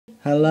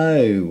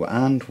Hello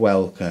and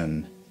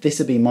welcome. This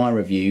will be my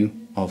review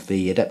of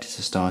the Adeptus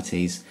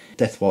Astartes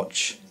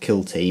Deathwatch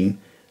Kill Team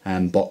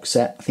box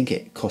set. I think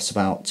it costs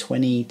about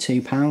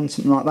 £22,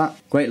 something like that.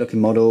 Great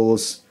looking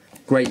models,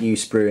 great new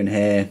sprue in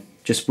here.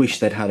 Just wish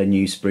they'd had a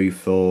new sprue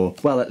for,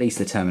 well, at least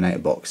the Terminator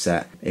box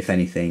set, if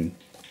anything.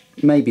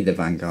 Maybe the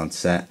Vanguard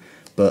set,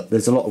 but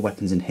there's a lot of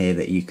weapons in here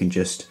that you can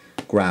just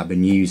grab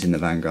and use in the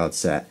Vanguard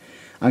set.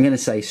 I'm going to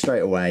say straight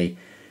away,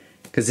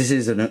 because this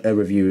is a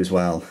review as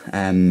well,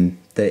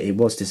 that it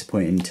was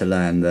disappointing to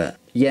learn that,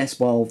 yes,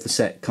 while the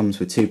set comes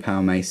with 2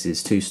 power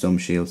maces, 2 storm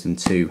shields and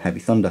 2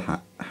 heavy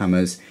thunder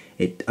hammers,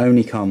 it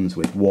only comes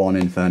with 1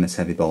 Infernus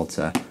heavy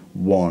bolter,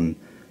 1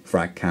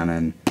 frag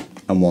cannon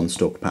and 1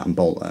 stalker pattern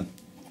bolter.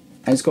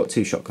 And it's got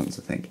 2 shotguns,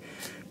 I think.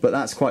 But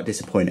that's quite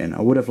disappointing.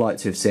 I would have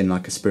liked to have seen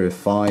like a sprue of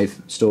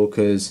 5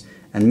 stalkers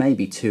and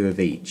maybe 2 of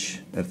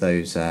each of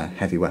those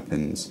heavy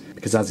weapons,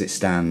 because as it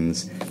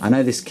stands, I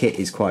know this kit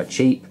is quite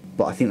cheap,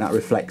 but I think that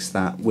reflects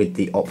that with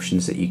the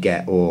options that you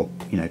get or,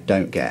 you know,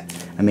 don't get.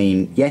 I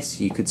mean, yes,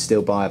 you could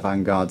still buy a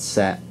Vanguard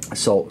set,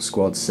 assault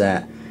squad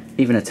set,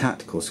 even a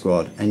tactical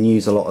squad, and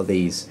use a lot of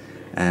these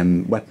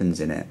weapons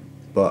in it.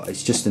 But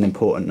it's just an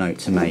important note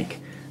to make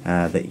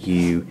that if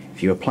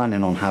you were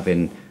planning on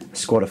having a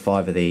squad of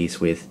 5 of these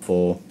with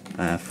 4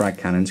 frag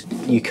cannons,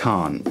 you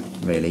can't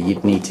really.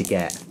 You'd need to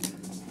get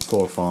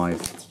 4 or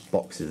 5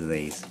 boxes of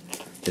these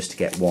just to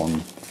get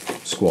one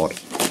squad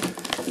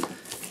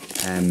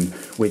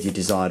with your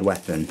desired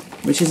weapon,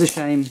 which is a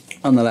shame.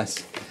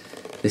 Nonetheless,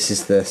 this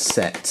is the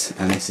set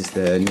and this is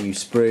the new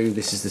sprue.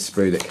 This is the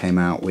sprue that came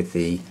out with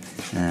the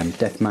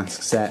Death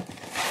Mask set.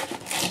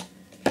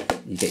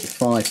 You get your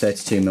 5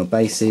 32mm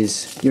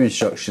bases, your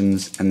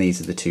instructions, and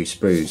these are the 2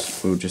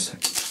 sprues. We'll just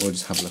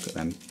have a look at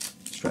them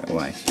straight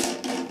away.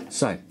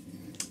 So,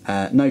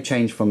 no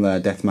change from the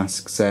Death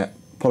Mask set.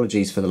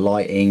 Apologies for the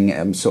lighting.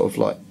 I'm sort of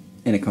like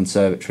in a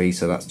conservatory,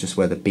 so that's just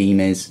where the beam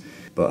is.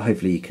 But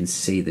hopefully you can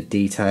see the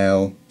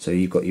detail. So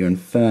you've got your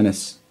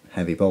Infernus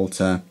heavy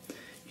bolter,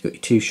 you've got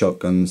your 2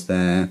 shotguns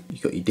there,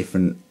 you've got your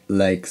different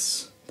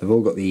legs. They've all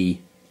got the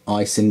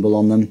eye symbol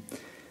on them.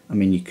 I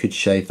mean, you could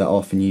shave that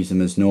off and use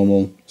them as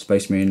normal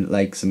Space Marine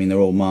legs. I mean, they're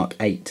all Mark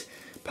 8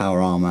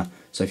 power armour.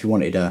 So if you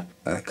wanted a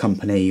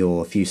company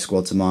or a few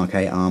squads of Mark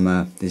 8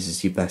 armour, this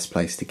is your best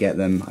place to get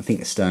them. I think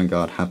the Stern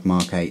Guard have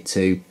Mark 8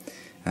 too.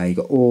 You've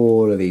got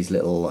all of these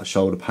little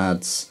shoulder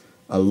pads,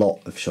 a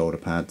lot of shoulder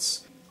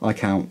pads. I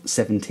count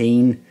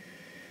 17,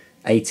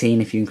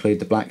 18 if you include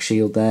the black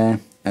shield there,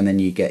 and then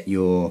you get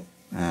your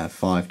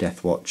 5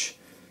 Deathwatch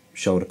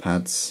shoulder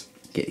pads.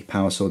 You get your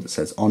power sword that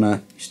says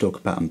Honour, your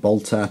stalker pattern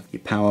bolter, your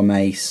power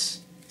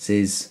mace,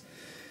 Ziz,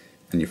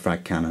 and your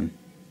frag cannon.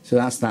 So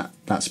that's that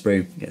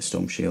sprue. You get a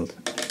storm shield,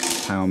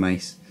 power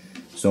mace,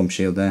 storm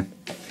shield there.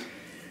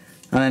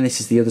 And then this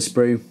is the other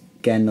sprue.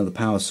 Again, another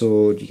power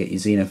sword. You get your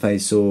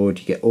Xenophase sword.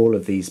 You get all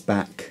of these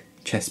back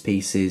chest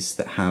pieces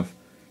that have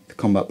the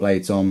combat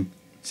blades on.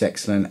 It's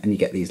excellent, and you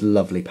get these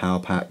lovely power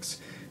packs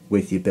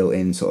with your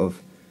built-in sort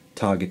of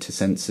targeter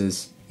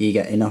sensors. You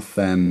get enough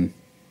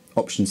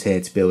options here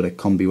to build a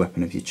combi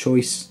weapon of your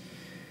choice.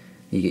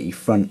 You get your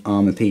front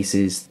armour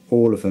pieces.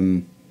 All of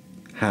them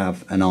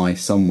have an eye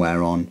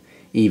somewhere on.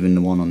 Even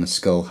the one on the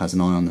skull has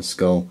an eye on the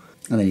skull.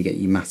 And then you get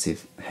your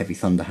massive heavy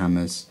thunder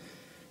hammers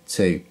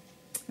too.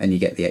 And you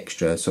get the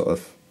extra sort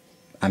of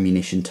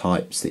ammunition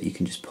types that you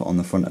can just put on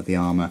the front of the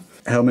armour.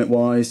 Helmet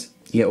wise,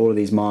 you get all of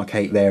these Mark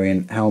 8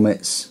 variant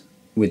helmets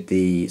with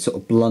the sort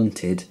of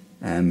blunted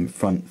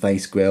front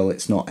face grille.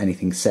 It's not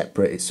anything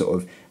separate, it's sort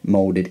of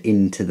moulded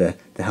into the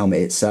helmet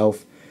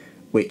itself,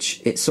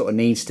 which it sort of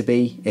needs to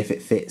be if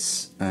it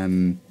fits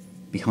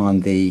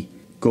behind the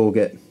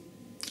gorget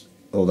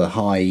or the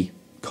high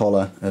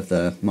collar of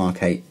the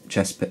Mark 8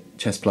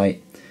 chest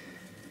plate.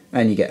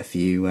 And you get a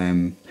few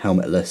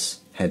helmetless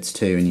heads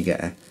too, and you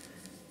get a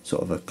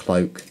sort of a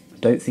cloak. I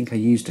don't think I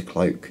used a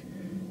cloak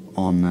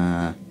on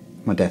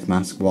my Death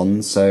Mask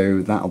one,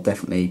 so that'll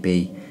definitely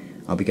be,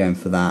 I'll be going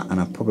for that, and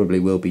I probably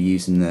will be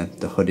using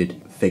the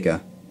hooded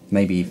figure,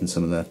 maybe even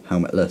some of the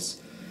helmetless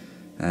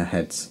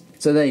heads.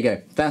 So there you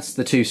go, that's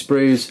the 2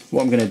 sprues.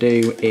 What I'm going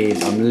to do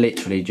is I'm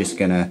literally just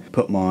going to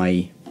put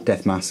my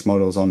Death Mask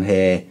models on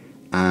here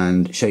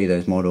and show you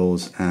those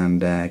models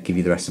and give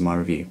you the rest of my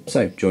review.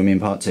 So join me in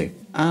part 2.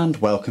 And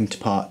welcome to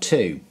part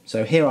 2.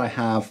 So here I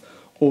have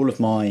all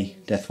of my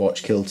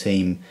Deathwatch Kill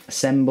Team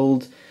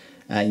assembled.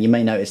 You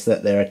may notice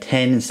that there are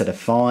 10 instead of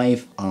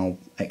 5. I'll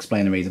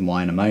explain the reason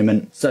why in a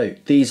moment. So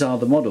these are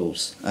the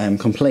models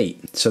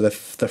complete. So the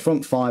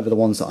front 5 are the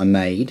ones that I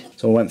made.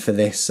 So I went for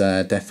this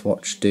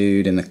Deathwatch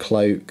dude in the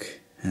cloak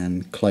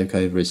and cloak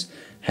over his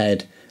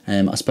head.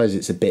 I suppose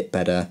it's a bit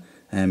better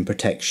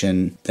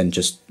protection than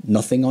just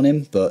nothing on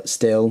him, but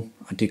still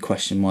I do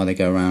question why they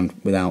go around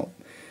without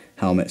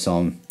helmets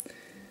on.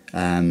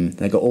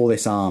 They've got all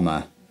this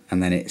armour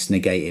and then it's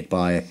negated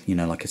by, you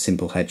know, like a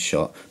simple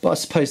headshot. But I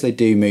suppose they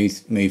do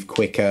move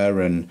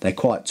quicker, and they're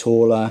quite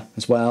taller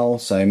as well,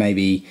 so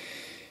maybe,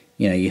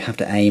 you know, you have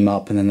to aim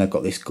up, and then they've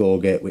got this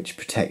gorget which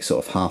protects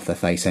sort of half their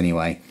face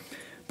anyway.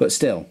 But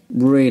still,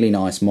 really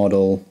nice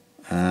model.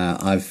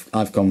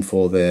 I've gone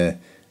for the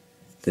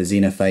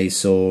Xenophase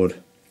sword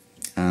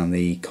and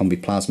the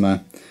Combi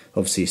Plasma.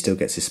 Obviously he still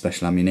gets his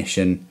special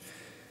ammunition.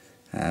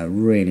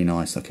 Really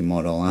nice looking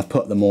model. I've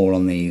put them all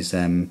on these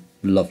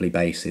lovely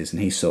bases,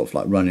 and he's sort of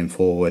like running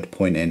forward,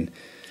 pointing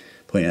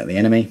at the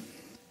enemy.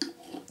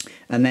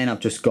 And then I've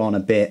just gone a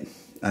bit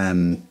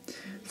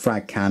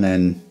frag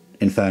cannon,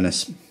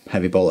 Infernus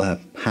heavy bolter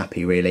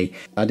happy really.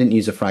 I didn't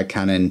use a frag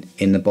cannon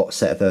in the box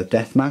set of the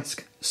Death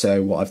Mask,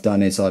 so what I've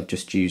done is I've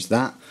just used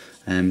that.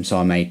 So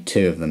I made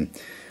two of them.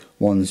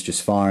 One's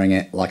just firing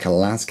it like a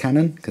las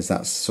cannon, because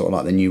that's sort of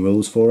like the new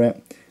rules for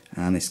it.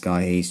 And this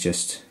guy, he's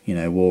just, you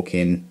know,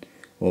 walking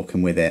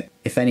with it.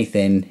 If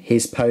anything,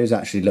 his pose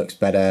actually looks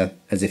better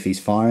as if he's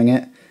firing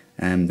it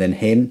than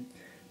him,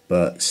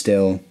 but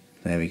still,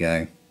 there we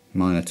go.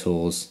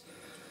 Minotaurs,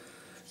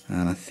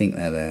 and I think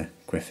they're the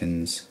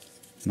Griffins.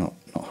 Not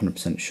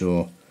 100%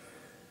 sure.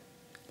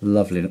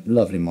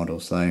 Lovely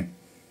models though.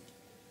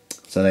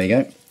 So there you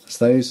go. That's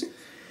those.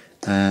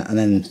 And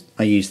then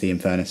I use the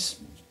Infernus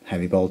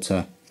heavy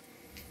bolter.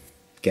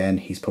 Again,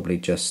 he's probably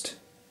just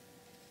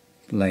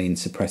laying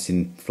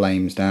suppressing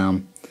flames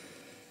down.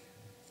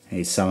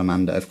 He's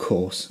Salamander, of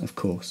course.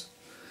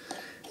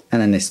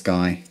 And then this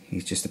guy,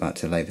 he's just about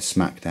to lay the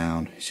smack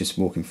down. He's just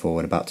walking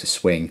forward, about to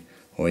swing,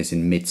 or he's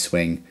in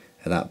mid-swing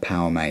at that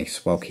power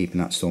mace while keeping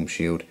that storm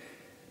shield,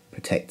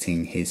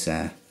 protecting his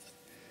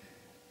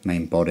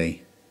main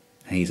body.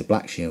 And he's a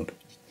black shield.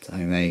 So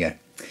there you go.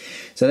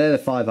 So they're the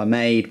 5 I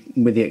made,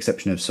 with the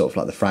exception of sort of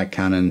like the frag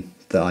cannon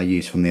that I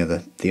used from the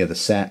other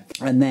set.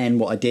 And then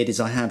what I did is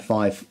I had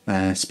 5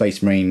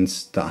 Space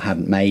Marines that I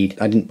hadn't made.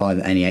 I didn't buy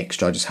any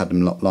extra, I just had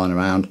them lying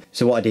around.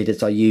 So what I did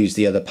is I used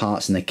the other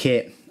parts in the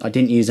kit. I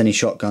didn't use any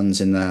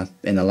shotguns in the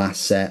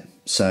last set,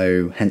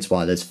 so hence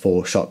why there's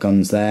 4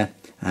 shotguns there.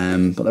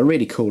 But they're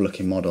really cool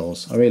looking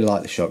models. I really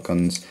like the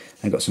shotguns.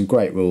 They've got some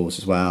great rules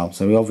as well.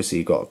 So we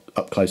obviously got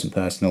up close and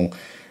personal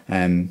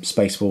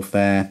Space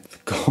Warfare.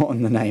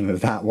 Forgotten the name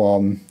of that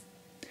one,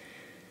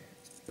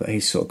 but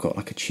he's sort of got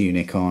like a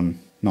tunic on,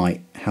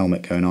 knight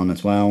helmet going on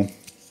as well.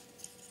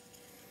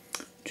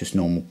 Just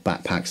normal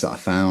backpacks that I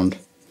found.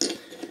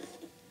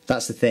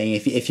 That's the thing,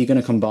 if you're going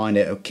to combine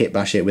it or kit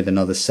bash it with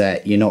another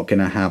set, you're not going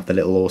to have the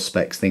little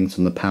Auspex things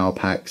from the power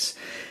packs,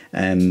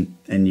 and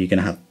you're going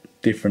to have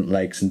different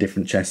legs and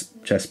different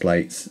chest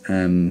plates.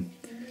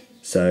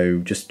 So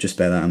just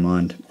bear that in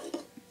mind.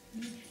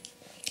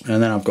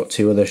 And then I've got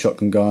 2 other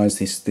shotgun guys.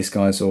 This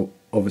guy's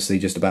obviously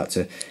just about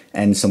to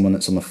end someone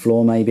that's on the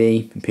floor,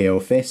 maybe, in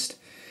PO Fist.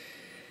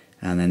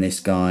 And then this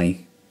guy,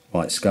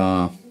 White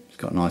Scar, he's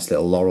got a nice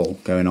little laurel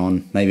going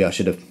on. Maybe I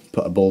should have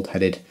put a bald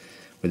headed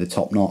with a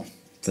top knot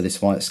for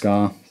this White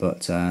Scar,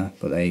 but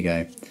there you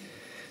go.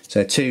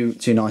 So two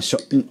nice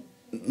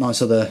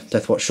other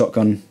Deathwatch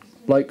shotgun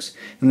blokes,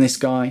 and this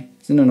guy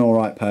is in an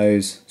alright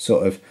pose,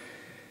 sort of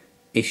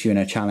issuing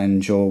a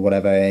challenge or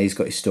whatever. He's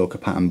got his Stalker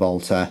pattern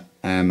bolter.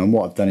 And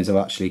what I've done is I've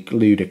actually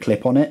glued a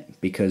clip on it,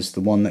 because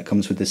the one that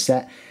comes with the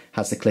set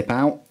has the clip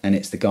out, and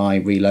it's the guy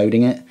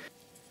reloading it.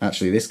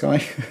 Actually, this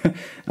guy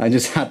I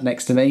just had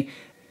next to me.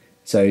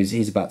 So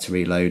he's about to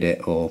reload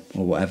it or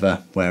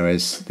whatever,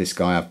 whereas this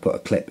guy, I've put a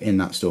clip in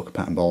that Stalker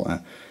pattern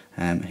bolter.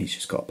 He's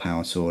just got a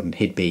power sword, and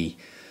he'd be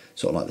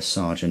sort of like the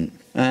sergeant.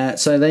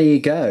 So there you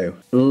go.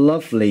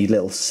 Lovely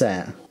little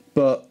set,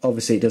 but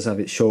obviously it does have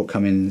its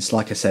shortcomings.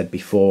 Like I said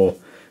before,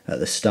 at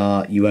the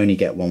start, you only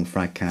get 1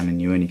 frag cannon,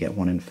 you only get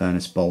 1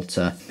 Infernus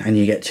bolter, and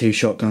you get 2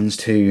 shotguns,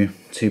 2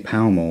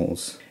 power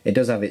mauls. It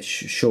does have its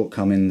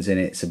shortcomings in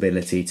its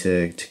ability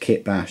to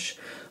kit bash,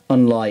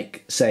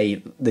 unlike,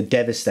 say, the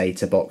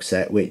Devastator box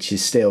set, which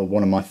is still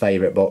one of my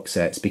favourite box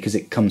sets, because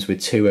it comes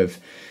with 2 of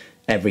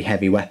every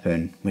heavy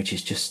weapon, which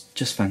is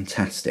just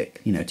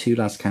fantastic. You know, 2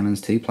 las cannons,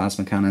 2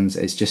 plasma cannons.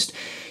 It's just,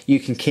 you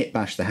can kit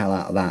bash the hell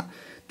out of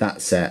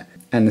that set.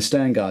 And the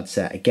Sternguard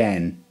set,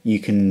 again, you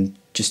can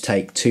just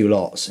take 2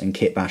 lots and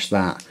kit bash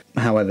that.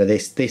 However,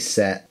 this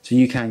set, so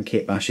you can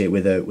kit bash it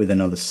with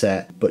another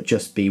set, but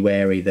just be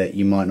wary that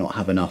you might not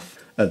have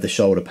enough of the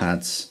shoulder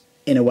pads.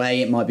 In a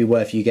way, it might be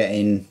worth you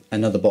getting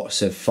another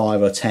box of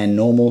 5 or 10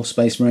 normal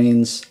Space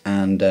Marines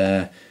and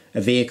a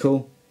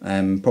vehicle.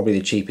 Probably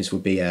the cheapest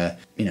would be a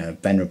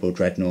Venerable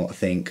Dreadnought, I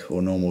think,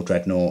 or normal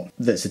Dreadnought.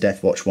 That's a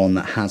Deathwatch one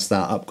that has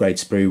that upgrade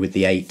sprue with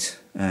the 8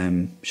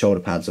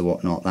 shoulder pads or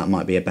whatnot. That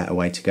might be a better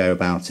way to go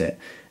about it.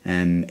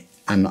 And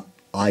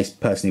I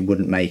personally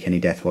wouldn't make any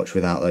Deathwatch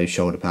without those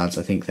shoulder pads.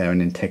 I think they're an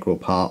integral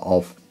part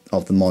of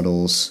the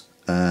models.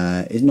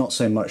 It's not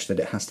so much that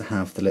it has to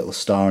have the little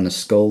star and the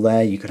skull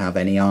there. You could have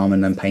any arm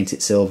and then paint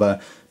it silver,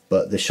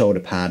 but the shoulder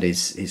pad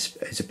is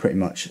a pretty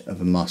much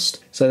of a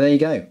must. So there you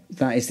go.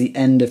 That is the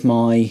end of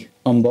my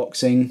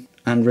unboxing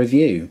and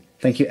review.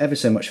 Thank you ever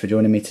so much for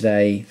joining me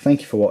today.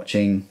 Thank you for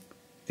watching.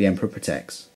 The Emperor Protects.